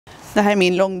Det här är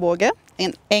min långbåge,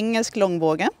 en engelsk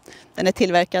långbåge. Den är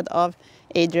tillverkad av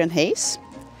Adrian Hayes.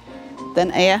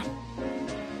 Den är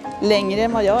längre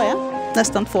än vad jag är,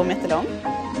 nästan 2 meter lång.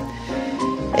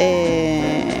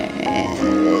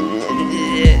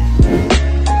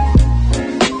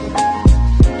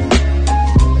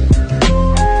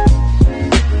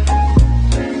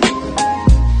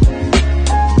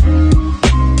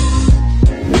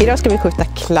 Idag ska vi skjuta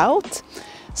CLOUT,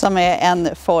 som är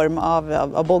en form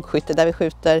av bågskytte där vi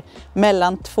skjuter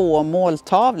mellan 2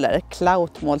 måltavlor,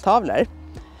 CLOUT-måltavlor.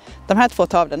 De här 2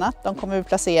 tavlorna kommer vi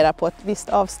placera på ett visst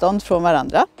avstånd från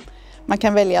varandra. Man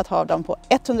kan välja att ha dem på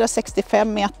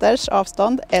 165 meters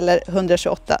avstånd eller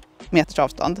 128 meters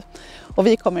avstånd. Och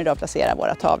vi kommer idag placera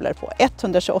våra tavlor på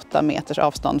 128 meters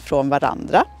avstånd från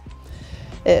varandra.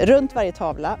 Runt varje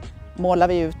tavla målar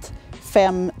vi ut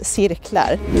 5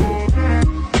 cirklar.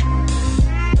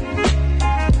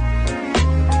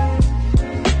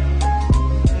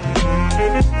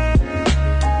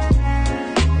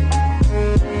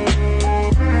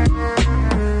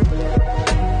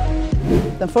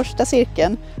 Den första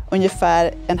cirkeln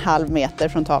ungefär 1,5 meter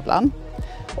från tavlan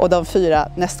och de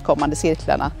 4 nästkommande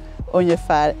cirklarna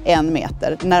ungefär 1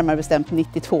 meter, närmare bestämt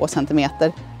 92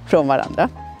 centimeter från varandra.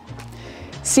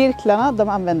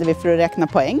 Cirklarna använder vi för att räkna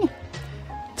poäng.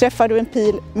 Träffar du en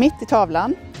pil mitt i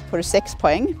tavlan får du 6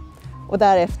 poäng och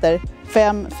därefter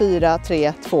 5, 4,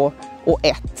 3, 2 och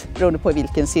 1 beroende på i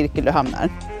vilken cirkel du hamnar.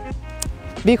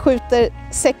 Vi skjuter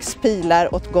 6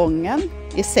 pilar åt gången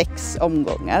i 6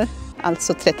 omgångar.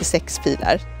 Alltså 36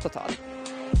 pilar totalt.